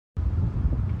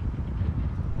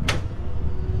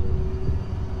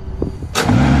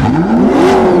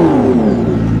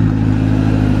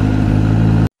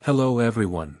Hello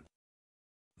everyone.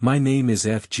 My name is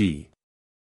FG.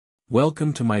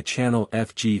 Welcome to my channel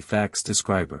FG Facts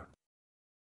Describer.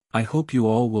 I hope you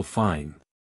all will fine.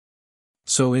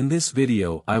 So in this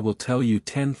video I will tell you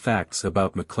 10 facts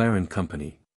about McLaren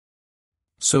company.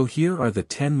 So here are the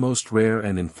 10 most rare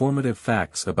and informative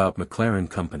facts about McLaren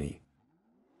company.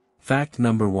 Fact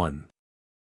number 1.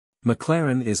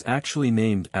 McLaren is actually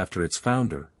named after its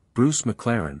founder, Bruce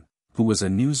McLaren, who was a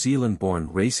New Zealand-born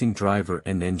racing driver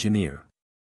and engineer.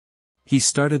 He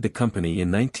started the company in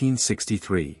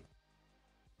 1963.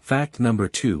 Fact number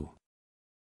 2.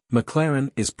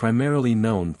 McLaren is primarily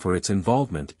known for its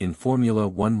involvement in Formula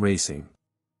One racing.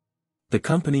 The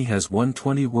company has won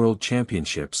 20 world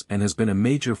championships and has been a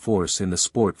major force in the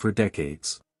sport for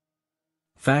decades.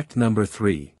 Fact number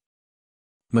 3.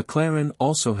 McLaren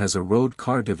also has a road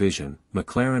car division,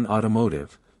 McLaren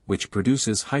Automotive, which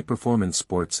produces high-performance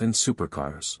sports and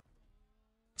supercars.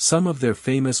 Some of their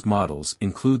famous models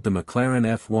include the McLaren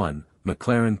F1,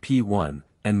 McLaren P1,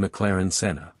 and McLaren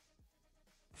Senna.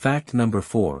 Fact number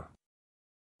 4.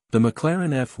 The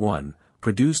McLaren F1,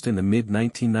 produced in the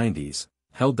mid-1990s,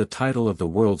 held the title of the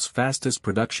world's fastest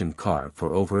production car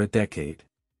for over a decade.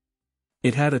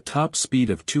 It had a top speed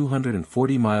of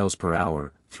 240 miles per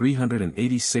hour,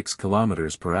 386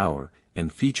 kilometers per hour,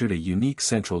 and featured a unique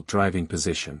central driving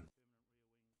position.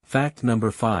 Fact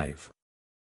number 5.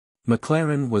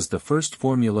 McLaren was the first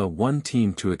Formula One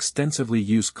team to extensively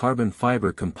use carbon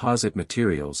fiber composite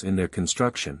materials in their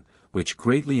construction, which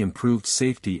greatly improved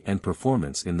safety and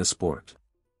performance in the sport.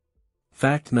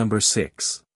 Fact number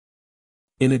 6.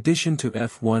 In addition to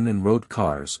F1 and road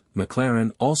cars,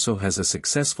 McLaren also has a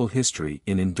successful history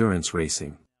in endurance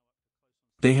racing.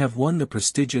 They have won the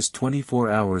prestigious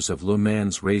 24 Hours of Le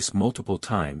Mans race multiple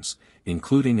times,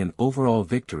 including an overall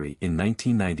victory in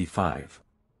 1995.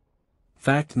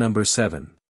 Fact number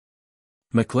 7.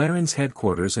 McLaren's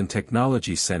headquarters and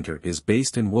technology center is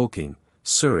based in Woking,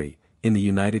 Surrey, in the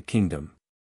United Kingdom.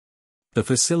 The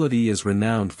facility is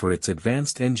renowned for its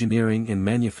advanced engineering and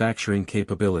manufacturing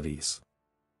capabilities.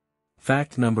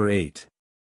 Fact number 8.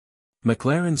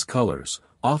 McLaren's colors,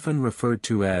 often referred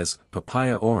to as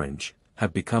papaya orange,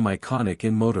 have become iconic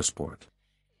in motorsport.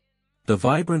 The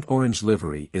vibrant orange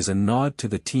livery is a nod to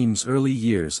the team's early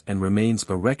years and remains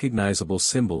a recognizable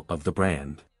symbol of the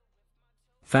brand.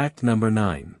 Fact number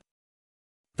 9.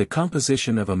 The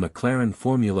composition of a McLaren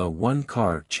Formula One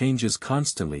car changes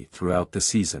constantly throughout the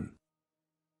season.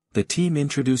 The team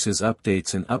introduces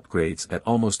updates and upgrades at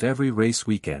almost every race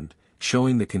weekend,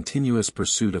 showing the continuous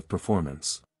pursuit of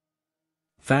performance.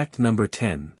 Fact number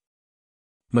 10.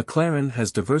 McLaren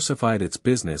has diversified its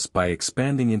business by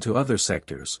expanding into other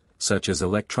sectors, such as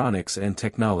electronics and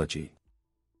technology.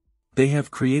 They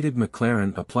have created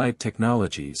McLaren Applied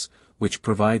Technologies, which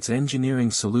provides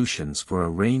engineering solutions for a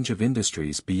range of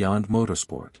industries beyond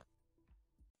motorsport.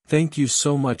 Thank you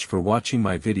so much for watching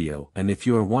my video, and if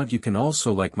you want you can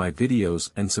also like my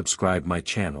videos and subscribe my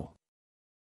channel.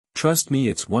 Trust me,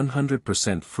 it's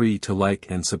 100% free to like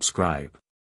and subscribe.